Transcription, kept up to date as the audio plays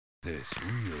This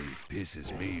really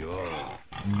pisses me off.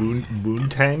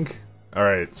 Moontang?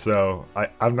 Alright, so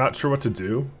I'm not sure what to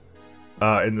do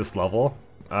in this level.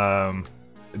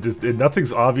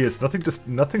 Nothing's obvious,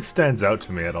 nothing stands out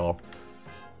to me at all.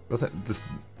 Nothing, just...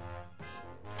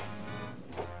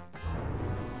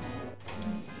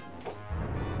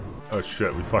 Oh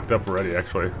shit, we fucked up already,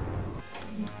 actually.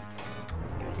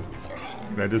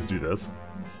 Can I just do this?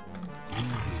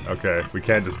 Okay, we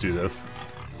can't just do this.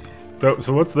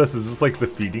 So what's this? Is this like the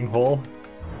feeding hole?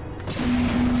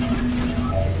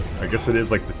 I guess it is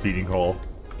like the feeding hole.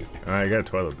 I got a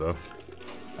toilet though.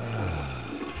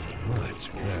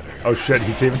 Much better. Oh shit,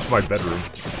 he came into my bedroom.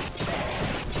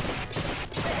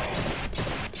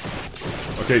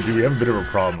 Okay, dude, we have a bit of a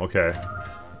problem. Okay.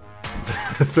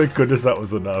 Thank goodness that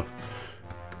was enough.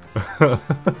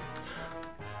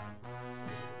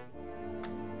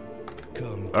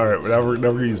 Alright, now we're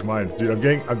gonna use mines. Dude, I'm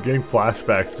getting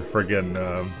flashbacks to friggin'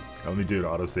 let me do an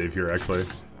autosave here actually.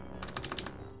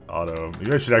 Auto. You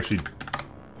guys should actually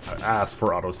ask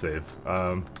for autosave.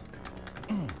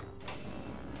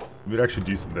 We'd actually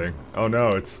do something. Oh no,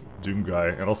 it's Doom Guy,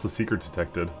 and also secret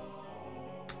detected.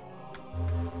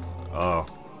 Oh.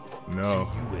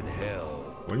 No. See you in hell.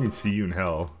 What do you mean, see you in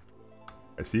hell?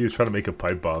 I see he was trying to make a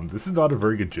pipe bomb. This is not a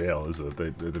very good jail, is it?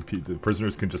 The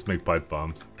prisoners can just make pipe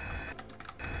bombs.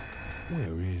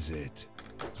 Where is it?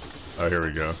 Oh, here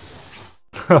we go.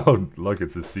 Oh, look,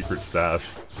 it's his secret stash.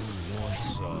 Who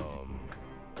wants some?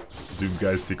 Doom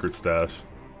Guy's secret stash.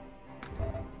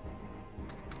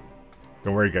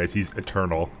 Don't worry, guys, he's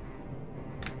eternal.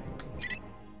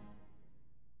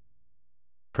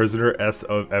 Prisoner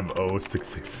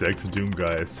SOMO666, Doom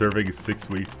Guy, serving 6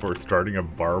 weeks for starting a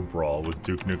bar brawl with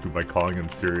Duke Nukem by calling him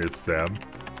Serious Sam.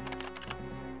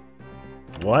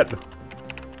 What?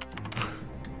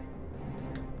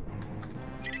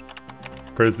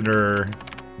 Prisoner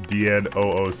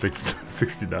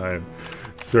DN00669,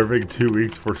 serving 2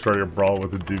 weeks for starting a brawl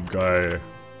with the Doom Guy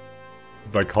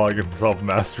by calling himself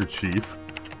Master Chief.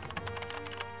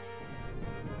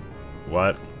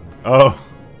 What? Oh,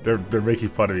 they're making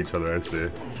fun of each other, I see.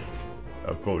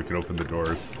 Oh cool, we can open the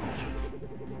doors.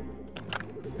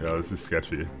 Yeah, this is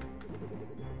sketchy.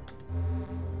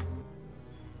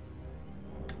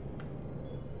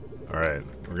 Alright,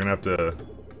 we're gonna have to...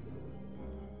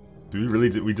 Do we really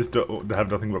do? We just don't have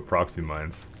nothing but proxy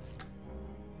mines.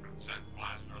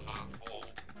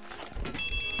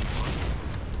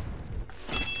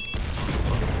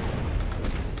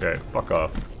 Okay, fuck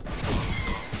off.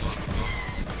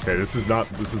 Okay, this is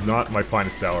not my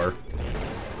finest hour.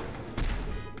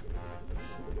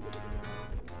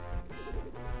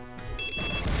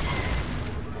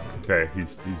 Okay,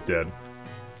 he's dead.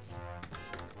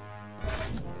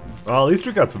 Well, at least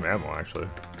we got some ammo, actually.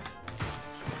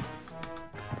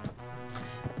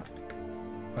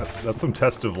 That's some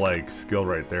test of, like, skill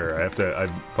right there.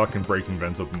 I'm fucking breaking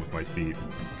vents open with my feet.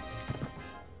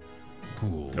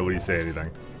 Cool. Nobody say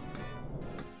anything.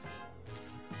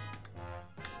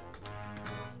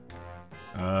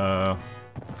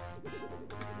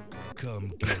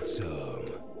 Come get some.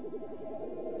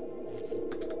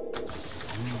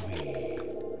 Ruby.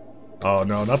 Oh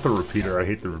no, not the repeater. I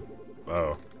hate the...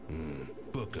 Oh.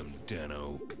 Book 'em,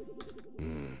 Deno.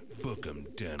 Book 'em,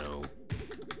 Deno.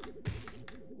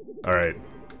 Alright.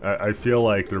 I feel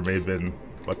like there may have been...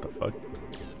 What the fuck?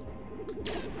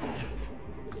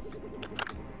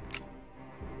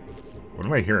 What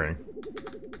am I hearing?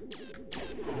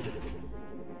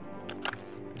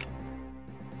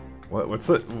 What's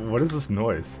that? What is this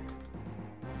noise?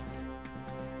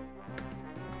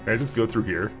 Can I just go through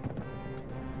here?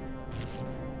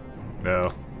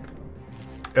 No.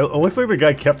 It looks like the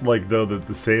guy kept, like, the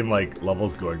same, like,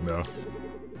 levels going, though.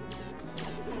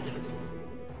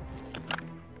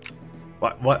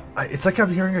 What? It's like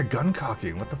I'm hearing a gun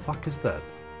cocking. What the fuck is that?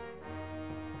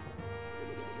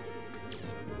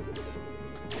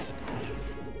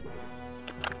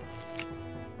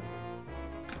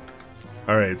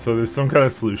 Alright, so there's some kind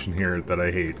of solution here that I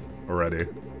hate already.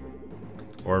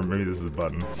 Or maybe this is a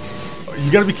button. Oh,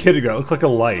 you gotta be kidding, that looked like a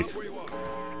light.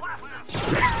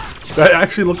 That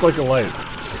actually looked like a light.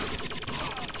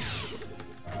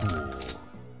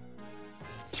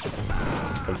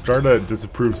 I'm starting to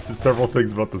disapprove several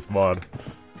things about this mod.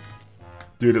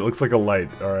 Dude, it looks like a light,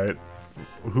 alright?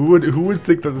 Who would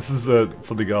think that this is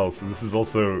something else? This is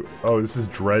also... Oh, this is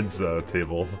Dread's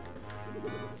table.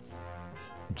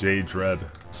 J Dread.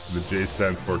 The J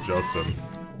stands for Justin.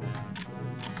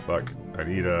 Fuck. I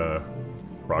need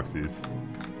proxies.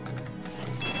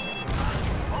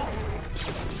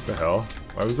 What the hell?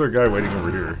 Why was there a guy waiting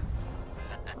over here?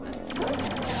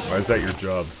 Why is that your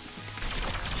job?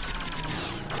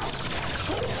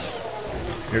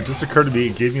 It just occurred to me,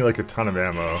 it gave me like a ton of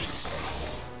ammo.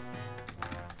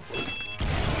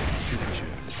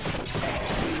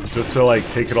 Just to like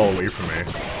take it all away from me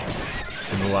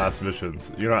in the last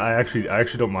missions. You know, I actually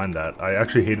don't mind that. I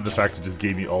actually hated the fact it just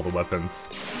gave me all the weapons.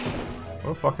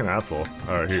 What a fucking asshole.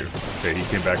 Alright, here. Okay, he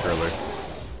came back early.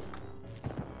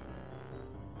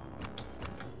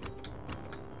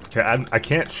 Okay, I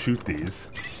can't shoot these.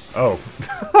 Oh.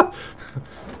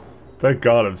 Thank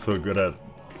God I'm so good at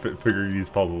figuring these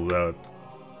puzzles out.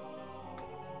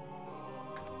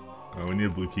 Oh, we need a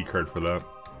blue key card for that.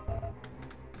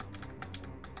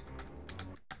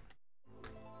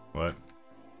 What?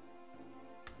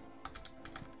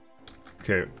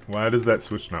 Okay, why does that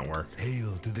switch not work?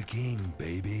 Hail to the king,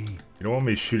 baby. You don't want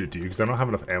me to shoot it, do you? Because I don't have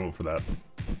enough ammo for that.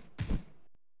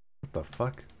 What the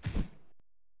fuck?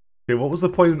 Okay, what was the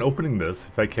point in opening this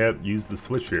if I can't use the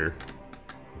switch here?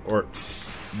 Or...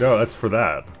 no, that's for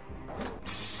that.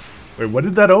 Wait, what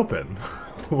did that open?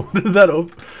 What did that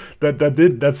open?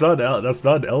 That's not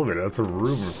an elevator, that's a room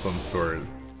of some sort.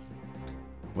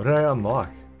 What did I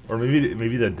unlock? Or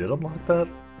maybe that did unlock that?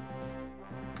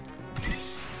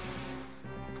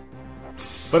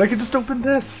 But I could just open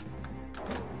this!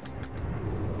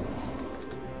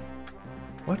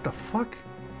 What the fuck?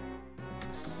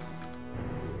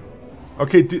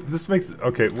 Okay, dude, this makes...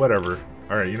 okay, whatever.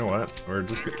 Alright, you know what?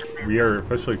 We are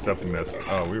officially accepting this.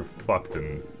 Oh, we were fucked,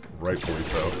 and rightfully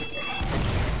so.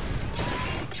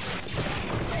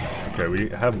 Okay, we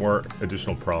have more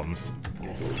additional problems.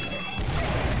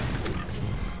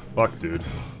 Fuck, dude.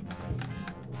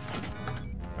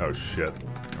 Oh shit.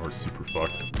 We're super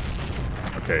fucked.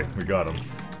 Okay, we got him.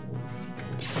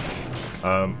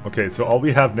 Okay, so all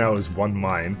we have now is one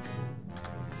mine.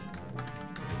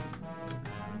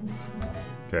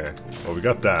 Okay, well we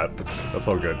got that. That's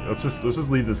all good. Let's just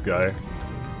leave this guy.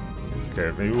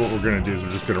 Okay, maybe what we're gonna do is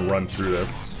we're just gonna run through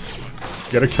this.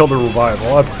 Gotta kill the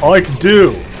revival. That's all I can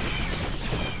do!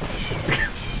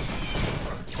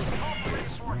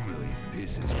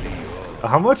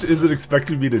 How much is it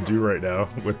expecting me to do right now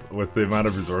with the amount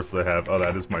of resources I have? Oh,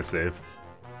 that is my save.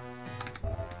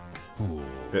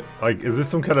 Like, is there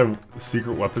some kind of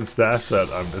secret weapon stash that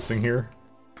I'm missing here?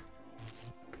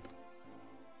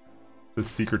 The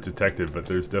secret detective, but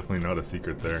there's definitely not a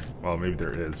secret there. Well, maybe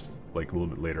there is, like a little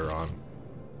bit later on.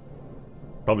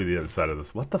 Probably the other side of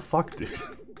this. What the fuck, dude?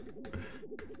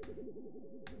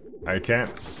 I can't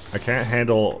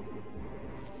handle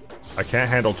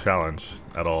challenge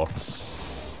at all.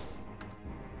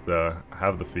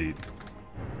 Have the feet.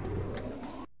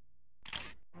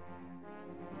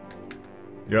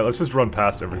 Yeah, let's just run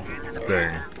past everything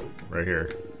right here.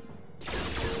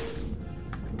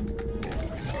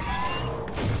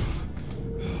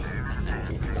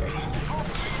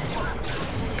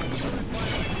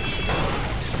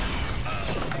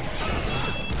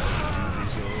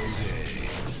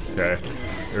 Okay,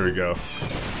 here we go.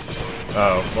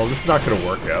 Oh, well this is not gonna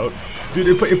work out. Dude,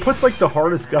 it puts like the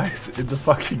hardest guys in the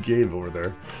fucking game over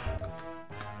there.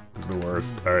 It's the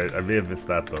worst. Alright, I may have missed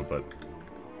that though, but...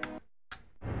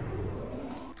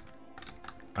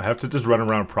 I have to just run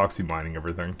around proxy mining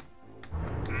everything.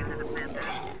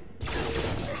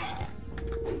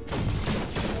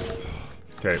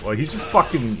 Okay, well he's just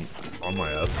fucking on my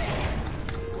ass.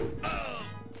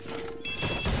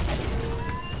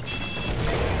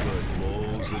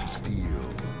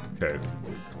 Okay.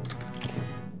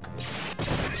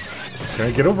 Can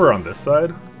I get over on this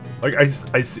side? Like, I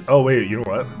see- oh wait, you know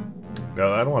what?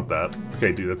 No, I don't want that.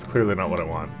 Okay, dude, that's clearly not what I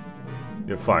want.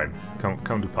 Yeah, fine.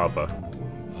 Come to Papa.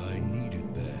 I needed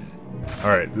that.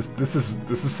 Alright, this is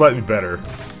slightly better.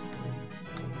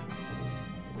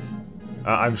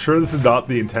 I'm sure this is not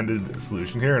the intended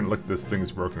solution here, and look, this thing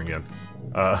is broken again.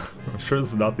 I'm sure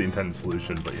this is not the intended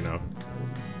solution, but you know.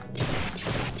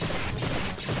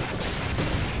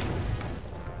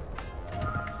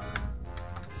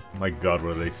 My god,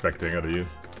 what are they expecting out of you?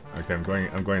 Okay, I'm going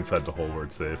inside the hole where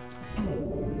it's safe.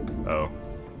 Oh.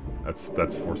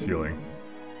 That's force healing.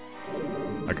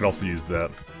 I could also use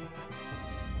that.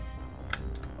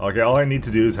 Okay, all I need to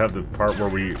do is have the part where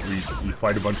we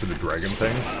fight a bunch of the dragon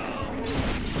things.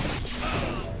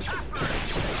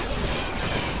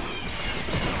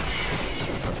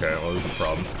 Okay, well there's a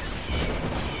problem.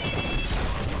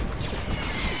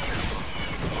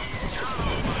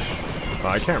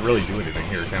 I can't really do anything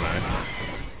here, can I?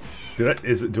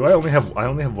 Do I only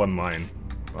have one mine?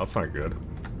 Well, that's not good.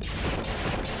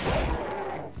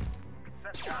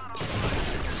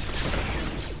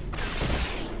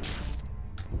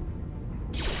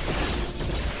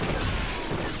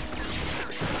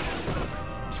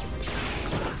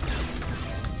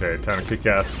 Okay, time to kick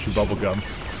ass, chew bubblegum.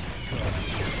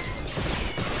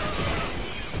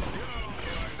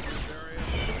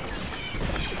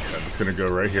 I'm just gonna go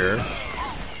right here.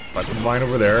 Put the mine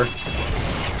over there.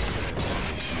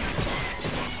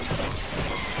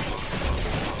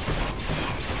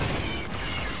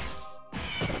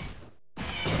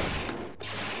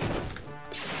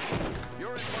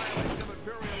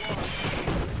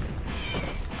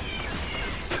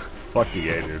 Fucking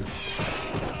A, dude.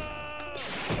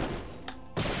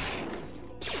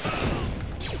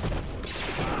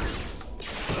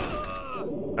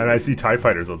 And I see TIE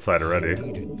fighters outside already.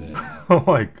 Oh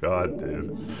my god,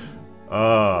 dude.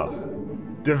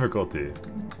 Difficulty.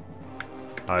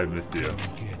 I missed you.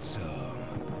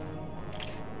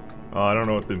 Oh, I don't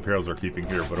know what the Imperials are keeping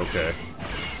here, but okay.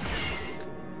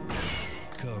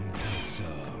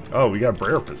 Oh, we got a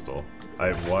Brer pistol.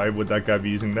 Why would that guy be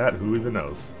using that? Who even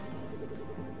knows?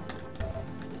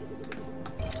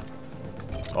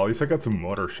 Oh, at least I got some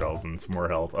mortar shells and some more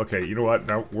health. Okay, you know what?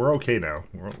 Now we're okay now.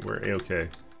 We're A-okay.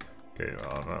 Okay,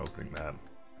 I'm not opening that.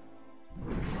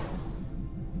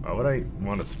 Why would I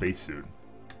want a spacesuit?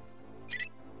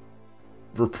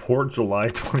 Report July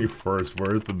 21st.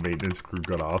 Where is the maintenance crew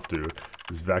gone off to?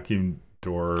 This vacuum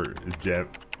door is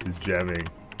jamming.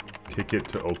 Kick it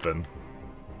to open.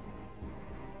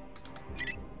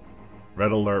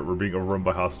 Red alert, we're being overrun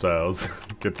by hostiles.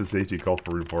 Get to safety, call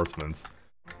for reinforcements.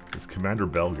 This Commander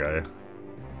Bell guy.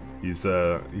 He's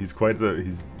quite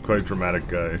a dramatic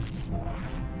guy.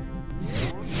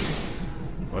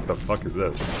 What the fuck is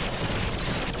this?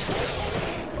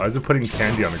 Why is it putting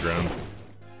candy on the ground?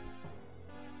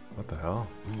 What the hell?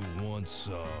 Who wants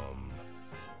some?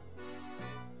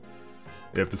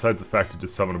 Yeah, besides the fact it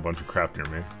just summoned a bunch of crap near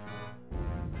me.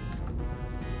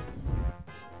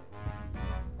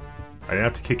 I didn't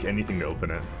have to kick anything to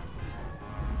open it.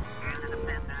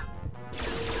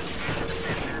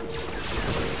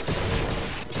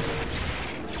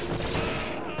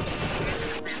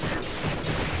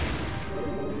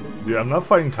 Dude, I'm not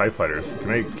fighting TIE fighters.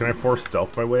 Can I force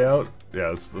stealth my way out? Yeah,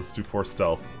 let's do force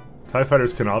stealth. TIE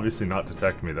fighters can obviously not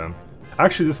detect me then.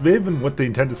 Actually, this may have been what the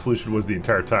intended solution was the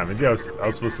entire time. Maybe I was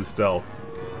supposed to stealth.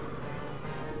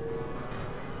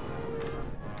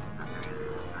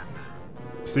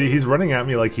 See, he's running at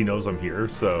me like he knows I'm here,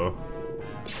 so...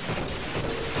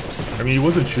 I mean, he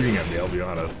wasn't shooting at me, I'll be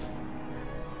honest.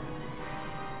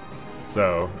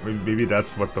 So, maybe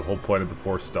that's what the whole point of the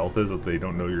force stealth is, that they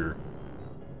don't know you're...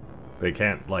 They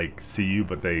can't, like, see you,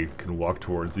 but they can walk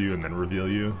towards you and then reveal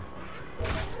you.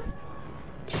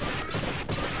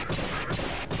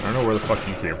 I don't know where the fuck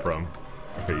you came from.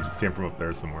 Okay, you just came from up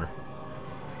there somewhere.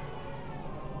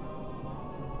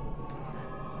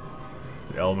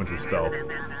 The element of stealth.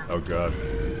 Oh god.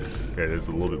 Okay, there's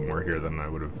a little bit more here than I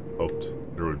would have hoped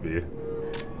there would be.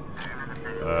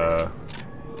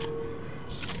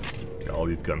 Yeah, all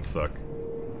these guns suck.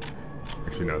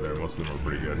 Actually, no, most of them are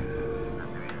pretty good.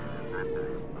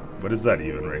 What is that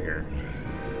even right here?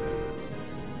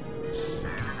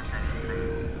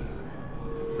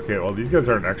 Okay, well these guys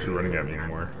aren't actually running at me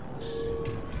anymore.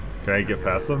 Can I get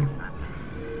past them?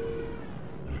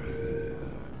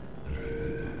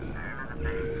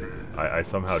 I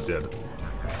somehow did.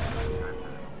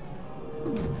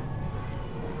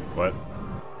 What?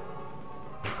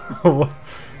 What?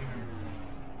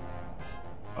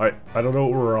 I don't know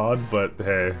what we're on, but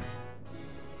hey.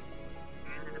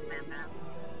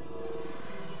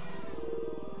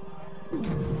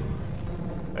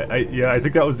 Yeah, I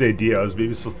think that was the idea. I was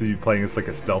maybe supposed to be playing this like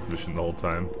a stealth mission the whole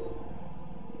time.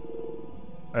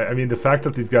 I mean, the fact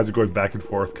that these guys are going back and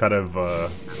forth kind of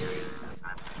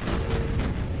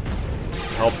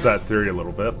helps that theory a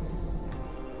little bit.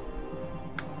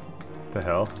 The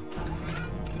hell?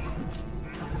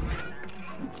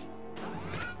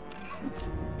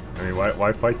 I mean,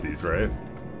 why fight these, right?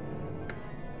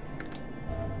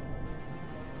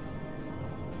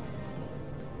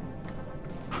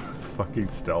 Fucking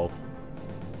stealth.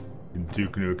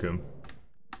 Duke Nukem.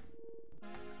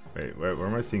 Wait, where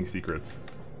am I seeing secrets?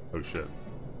 Oh shit.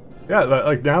 Yeah,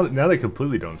 like now they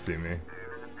completely don't see me.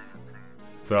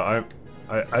 So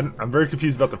I'm very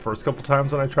confused about the first couple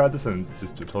times when I tried this and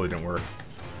it totally didn't work.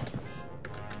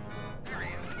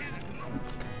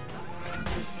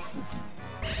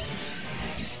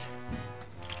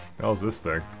 How's this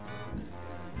thing?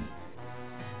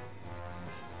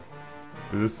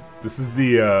 This is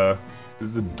the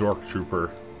Dork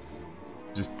Trooper.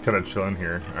 Just kind of chilling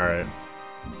here. All right.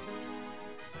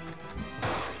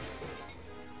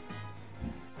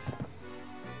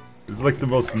 This is like the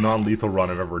most non-lethal run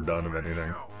I've ever done of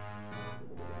anything.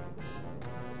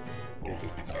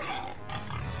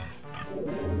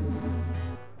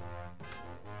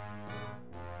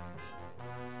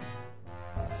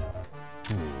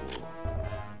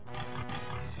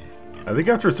 I think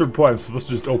after a certain point I'm supposed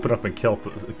to just open up and kill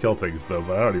things though,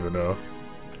 but I don't even know.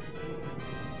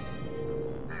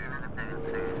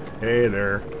 Hey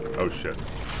there. Oh shit.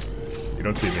 You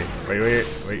don't see me. Wait,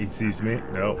 he sees me?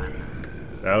 No.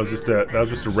 That was just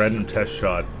a random test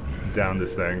shot down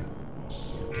this thing.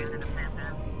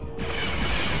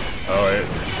 Oh wait.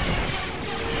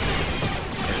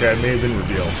 Okay, it may have been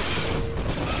revealed.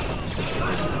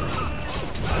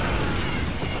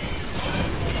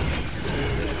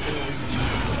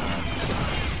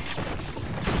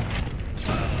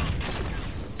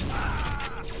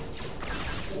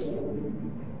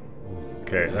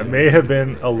 Okay, that may have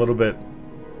been a little bit,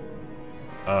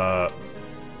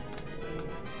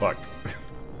 fuck.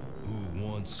 Who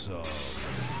wants some?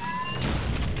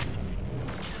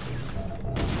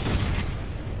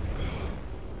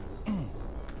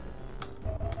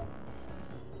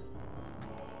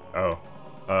 Oh,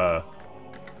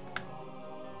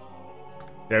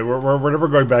 yeah, we're never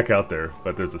going back out there,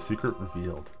 but there's a secret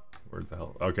revealed. Where the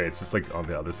hell? Okay, it's just like on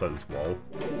the other side of this wall.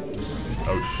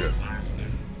 Oh shit.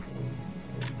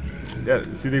 Yeah,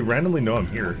 see, they randomly know I'm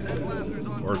here.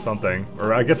 Or something.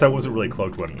 Or I guess I wasn't really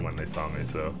cloaked when they saw me,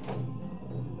 so.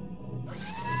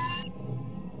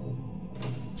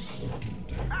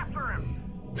 After him.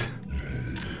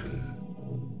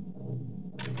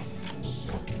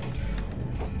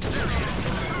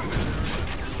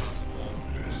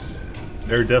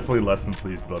 They're definitely less than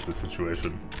pleased about this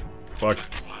situation. Fuck.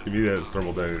 Give me the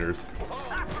thermal detonators.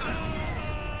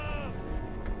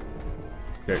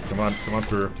 Okay, come on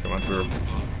through, come on through.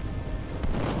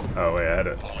 Oh wait, I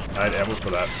had ammo for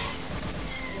that.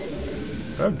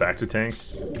 Do I have back to tank?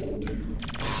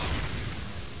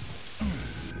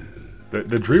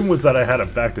 The dream was that I had a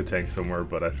back to tank somewhere,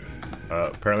 but I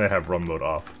apparently I have run mode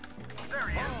off.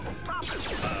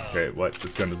 Okay, what?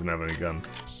 This gun doesn't have any gun.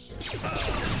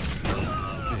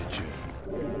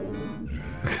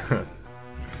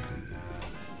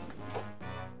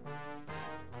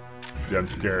 Yeah, I'm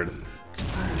scared.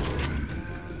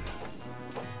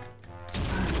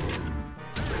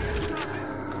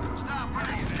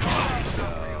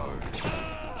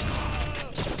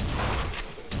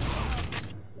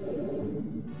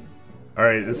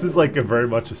 Alright, this is like a very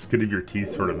much a skin of your teeth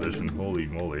sort of vision. Holy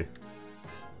moly.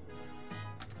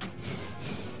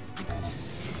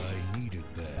 I needed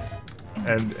that.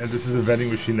 And this is a vending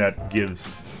machine that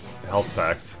gives health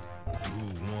packs.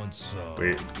 Who wants some?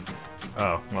 Wait.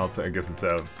 Oh, well, I guess it's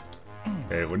out.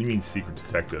 Hey, what do you mean secret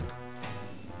detected?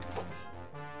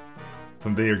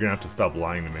 Someday you're gonna have to stop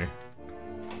lying to me.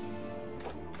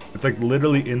 It's like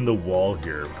literally in the wall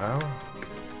here.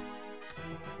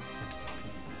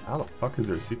 How the fuck is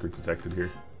there a secret detected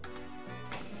here?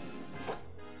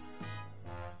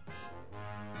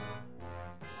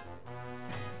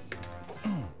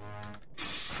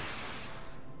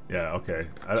 Yeah, okay.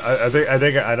 I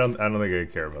don't think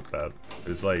I care about that.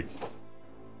 It's like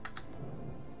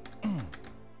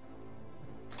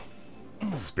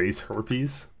space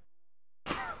herpes?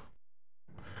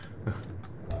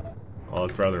 Well,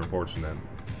 it's rather unfortunate.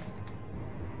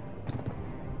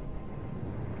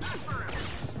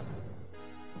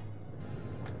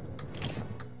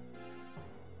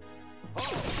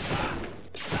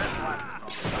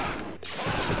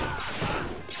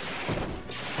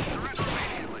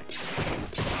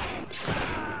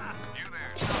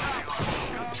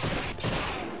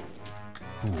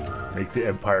 Make the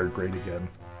Empire great again.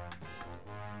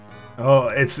 Oh,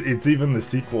 it's even the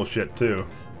sequel shit too.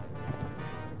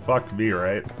 Fuck me,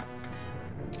 right?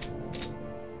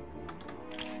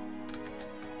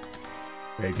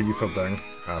 Hey, give me something.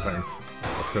 Ah, thanks.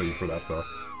 I'll kill you for that though.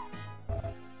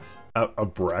 A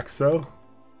Brexo?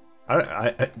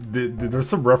 There's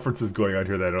some references going on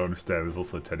here that I don't understand. There's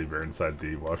also a teddy bear inside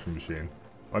the washing machine.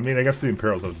 I mean, I guess the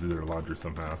Imperials have to do their laundry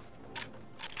somehow.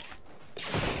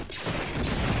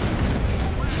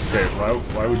 Okay,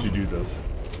 why would you do this?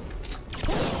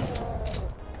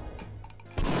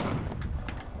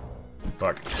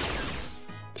 Fuck.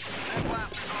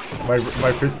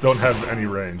 My fists don't have any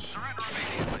range.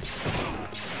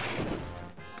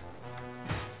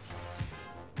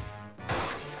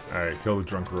 Alright, kill the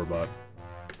drunk robot.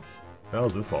 What the hell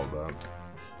is this all about?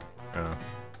 Yeah.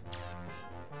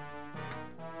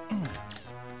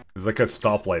 There's like a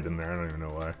stoplight in there, I don't even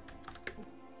know why.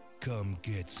 Come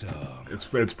get some.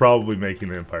 It's probably making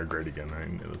the Empire great again. I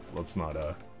mean, let's not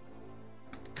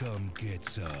Come get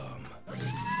some.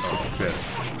 Oh shit.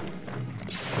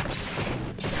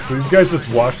 So these guys just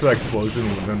watched that explosion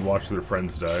and then watched their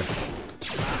friends die.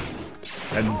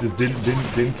 And just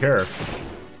didn't care.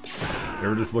 They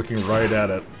were just looking right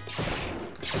at it.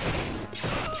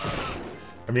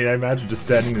 I mean, I imagine just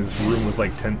standing in this room with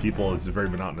like 10 people is a very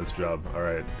monotonous job.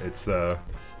 Alright, it's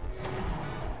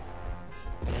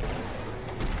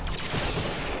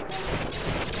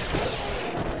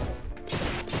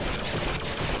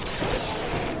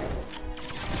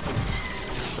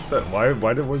Why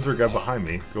was there a guy behind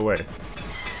me? Go away.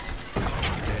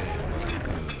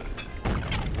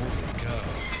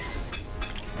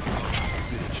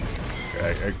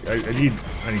 Okay, I need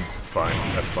fine.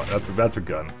 That's fine. That's a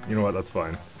gun. You know what? That's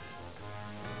fine.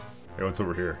 Hey, what's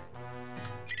over here?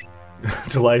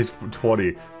 July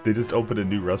 20. They just opened a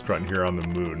new restaurant here on the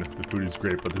moon. The food is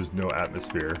great, but there's no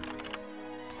atmosphere.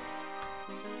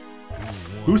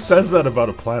 Who says that about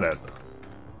a planet?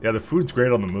 Yeah, the food's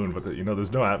great on the moon, but you know,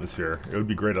 there's no atmosphere. It would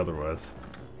be great otherwise.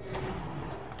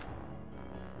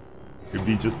 It'd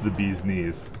be just the bee's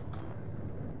knees.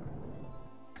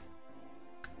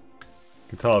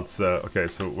 You can tell it's, okay,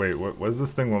 so wait, what does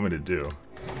this thing want me to do?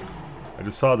 I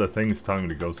just saw the things telling me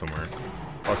to go somewhere.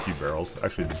 Fuck you, barrels.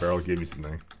 Actually, the barrel gave me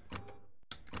something.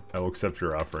 I will accept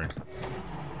your offering.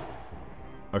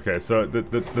 Okay, so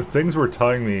the things were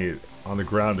telling me on the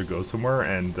ground to go somewhere,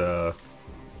 and,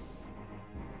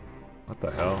 what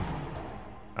the hell?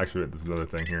 Actually, wait, there's another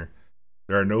thing here.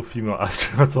 There are no female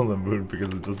astronauts on the moon because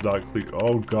it's just not clean.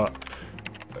 Oh god.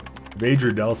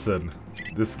 Major Nelson.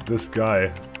 This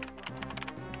guy.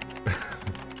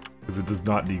 Because it does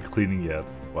not need cleaning yet.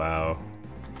 Wow.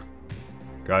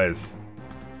 Guys.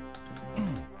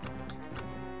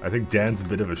 I think Dan's a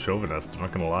bit of a chauvinist, I'm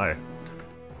not gonna lie.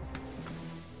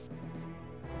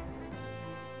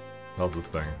 How's this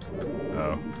thing?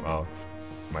 Oh, well, it's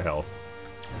my health.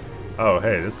 Oh,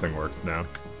 hey, this thing works now.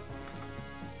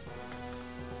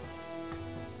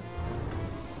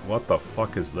 What the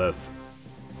fuck is this?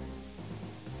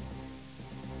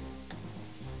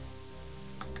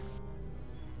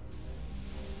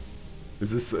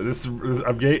 Is this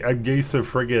I'm getting some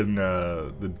friggin'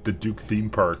 the Duke theme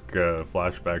park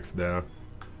flashbacks now.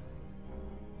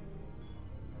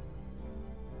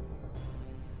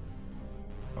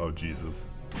 Oh Jesus.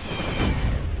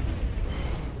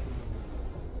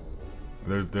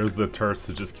 There's the turfs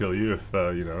to just kill you if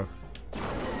you know.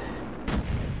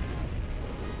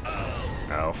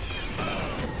 Ow.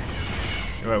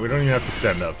 Anyway, we don't even have to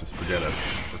stand up, just forget it.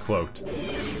 We're cloaked.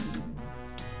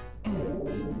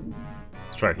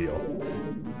 Let's try heal.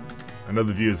 I know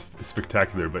the view is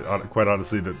spectacular, but quite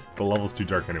honestly, the level's too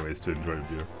dark anyways to enjoy the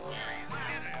view.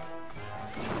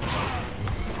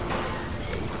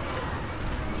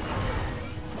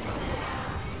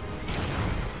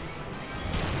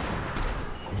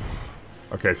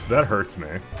 Okay, so that hurts me.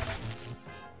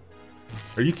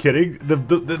 Are you kidding?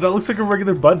 That looks like a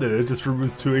regular button, it just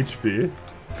removes 2 HP.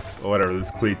 Oh, whatever,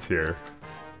 there's cleats here.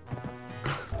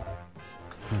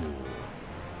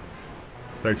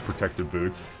 Thanks, protective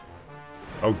boots.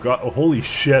 Oh god, oh, holy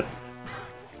shit.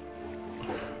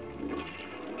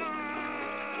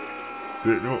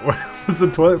 Was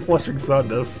the toilet flushing sound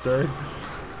necessary?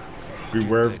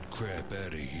 Beware of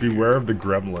the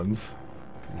gremlins.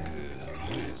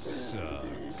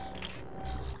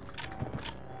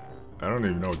 I don't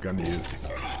even know what gun to use.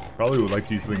 Probably would like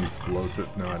to use something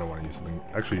explosive. No, I don't want to use something.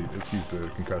 Actually, let's use the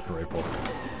concussion rifle.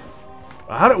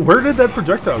 Where did that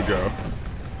projectile go?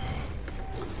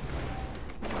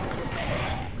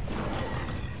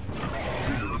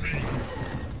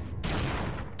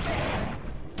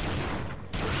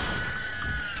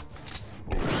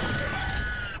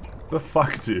 The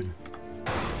fuck, dude?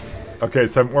 Okay,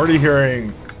 so I'm already hearing...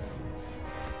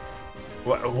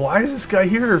 Why is this guy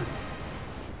here?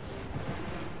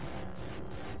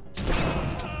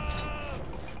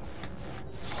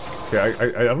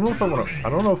 Okay, I don't know if I want to. I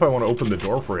don't know if I want to open the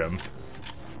door for him.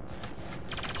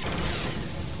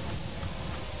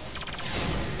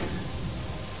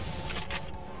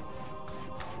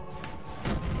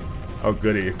 Oh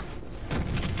goody.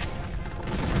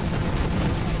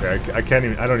 Okay, I can't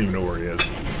even. I don't even know where he is.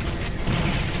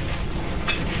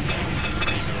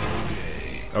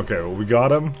 Okay, well we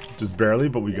got him, just barely,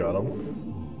 but we got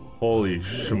him. Holy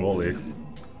shmoly.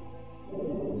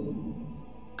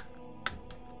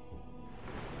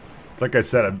 Like I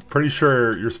said, I'm pretty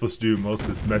sure you're supposed to do most of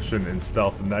this mission in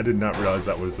stealth, and I did not realize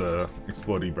that was a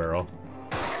exploding barrel.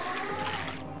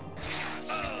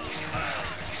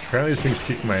 Apparently this thing's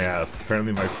kicking my ass.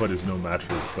 Apparently my foot is no match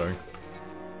for this thing.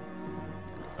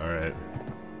 Alright.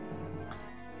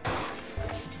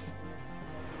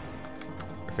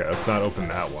 Okay, let's not open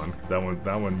that one, because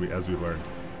that one as we learned.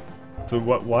 So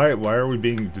why are we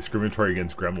being discriminatory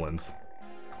against gremlins?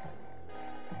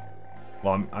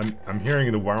 Well, I'm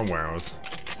hearing the wow-wows,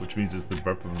 which means it's the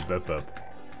burp of the bep.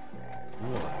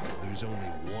 What? There's only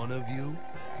one of you?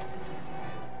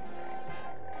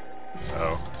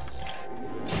 Oh.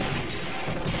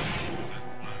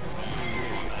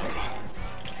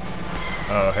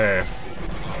 Oh, hey.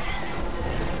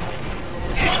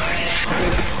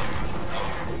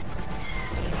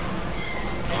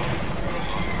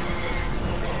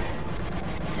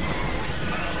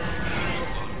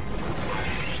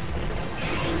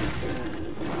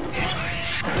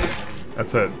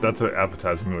 That's an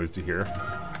appetizing noise to hear.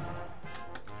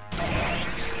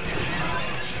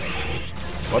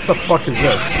 What the fuck is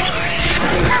this?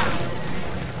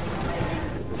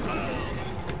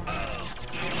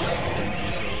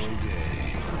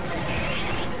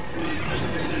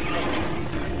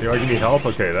 You want to give me help?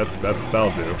 Okay,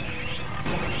 that'll do.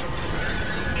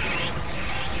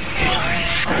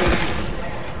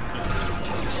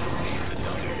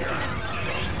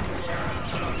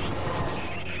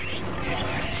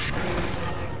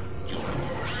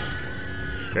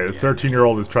 Okay, the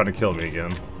 13-year-old is trying to kill me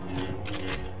again.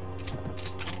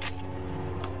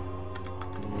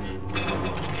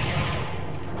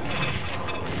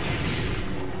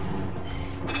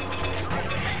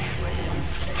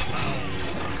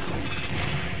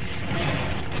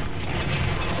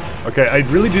 Okay, I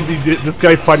really did need this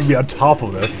guy fighting me on top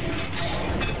of this.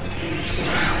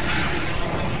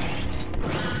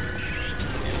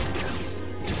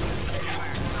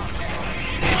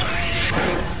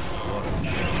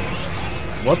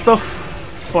 What the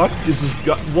fuck is this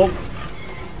guy? Well,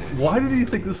 why did he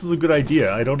think this was a good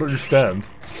idea? I don't understand.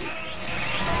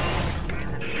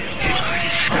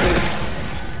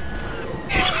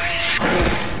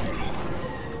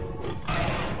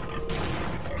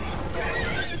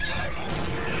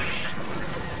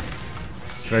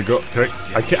 Can I go?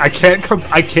 I can't come.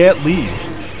 I can't leave.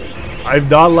 I'm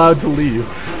not allowed to leave.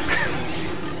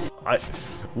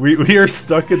 We are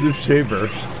stuck in this chamber.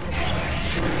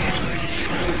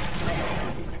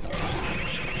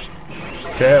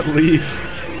 Can't leave.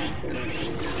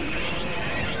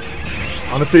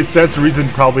 Honestly, it stands to reason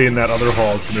probably in that other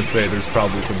hall. I was gonna say there's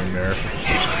probably something there.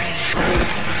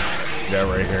 Yeah,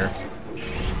 right here.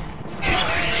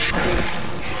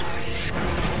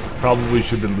 Probably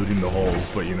should have been looting the holes,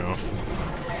 but you know.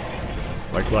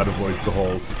 Like glad avoids the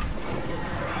holes.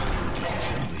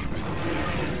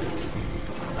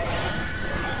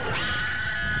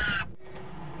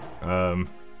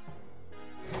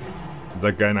 Is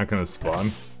that guy not gonna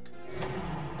spawn?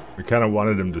 I kinda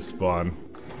wanted him to spawn.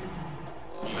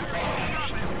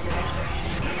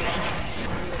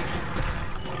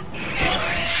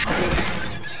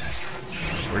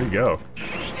 Where'd he go?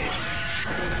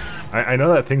 I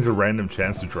know that thing's a random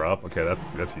chance to drop. Okay,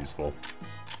 that's useful.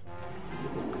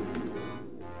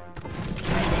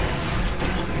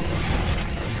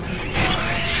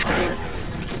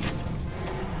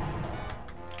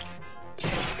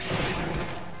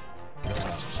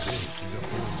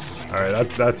 Alright,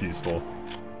 that's useful.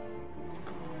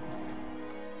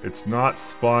 It's not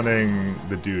spawning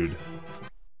the dude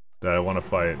that I want to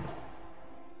fight.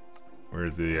 Where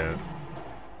is he at?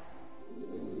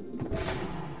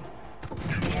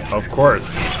 Of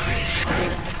course.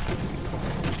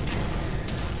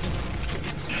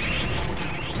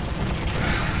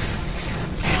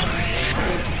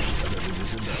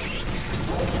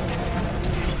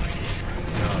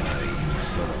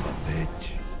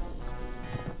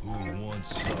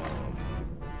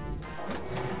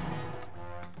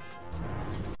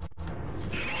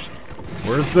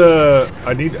 Where's the...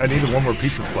 I need one more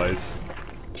pizza slice.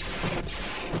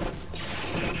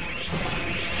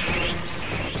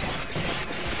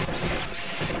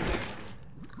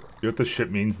 You know what this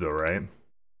shit means though, right?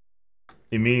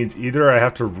 It means either I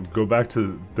have to go back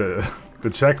to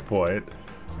the checkpoint,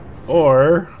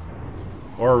 or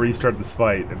restart this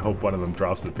fight and hope one of them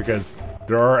drops it, because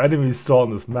there are enemies still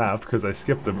on this map because I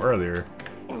skipped them earlier.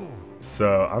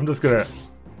 So I'm just gonna...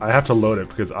 I have to load it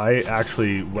because I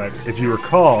actually went, if you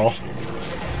recall...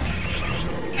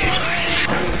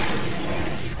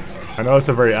 I know it's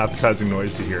a very appetizing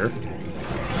noise to hear.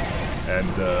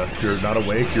 And if you're not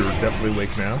awake, you're definitely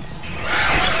awake now.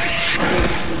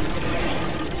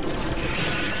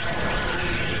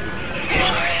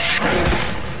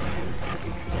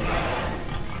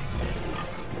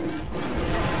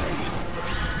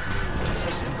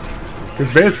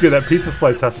 Because basically that pizza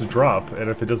slice has to drop, and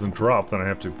if it doesn't drop, then I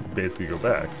have to basically go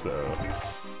back, so...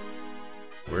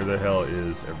 Where the hell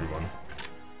is everyone?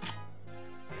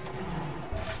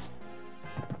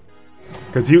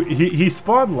 Because he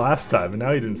spawned last time, and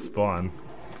now he didn't spawn.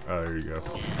 Oh, there you go.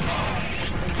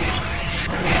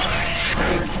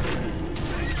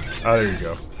 Oh, there you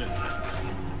go.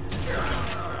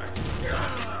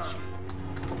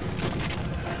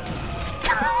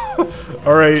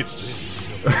 Alright.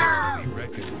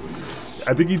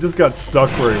 I think he just got stuck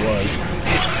where he was.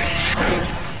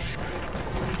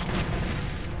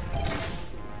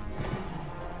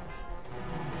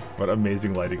 What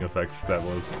amazing lighting effects that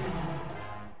was.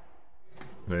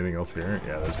 Anything else here?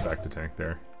 Yeah, there's back to tank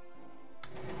there.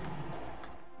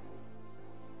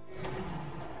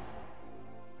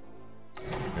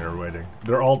 They're waiting.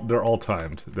 They're all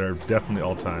timed. They're definitely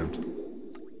all timed.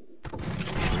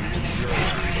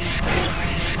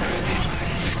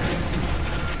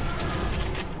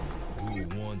 Who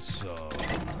wants some?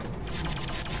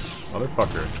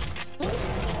 Motherfucker.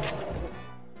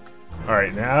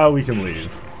 Alright, now we can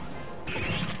leave.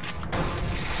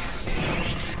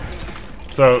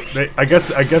 So, I guess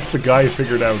the guy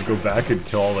figured I would go back and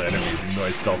kill all the enemies even though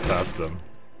I stealth past them.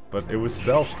 But it was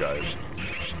stealth, guys.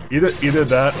 Either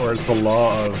that or it's the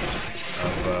law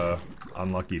of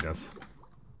unluckiness.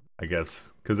 I guess.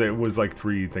 Because it was like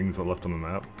 3 things that left on the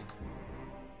map.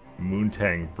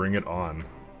 Moontang, bring it on.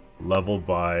 Leveled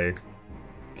by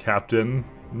Captain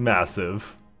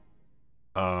Massive.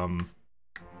 You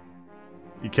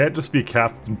can't just be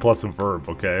Captain plus a verb,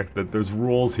 okay? There's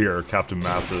rules here, Captain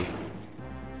Massive.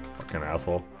 Fucking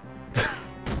asshole.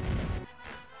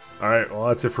 Alright, well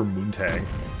that's it for Moontang.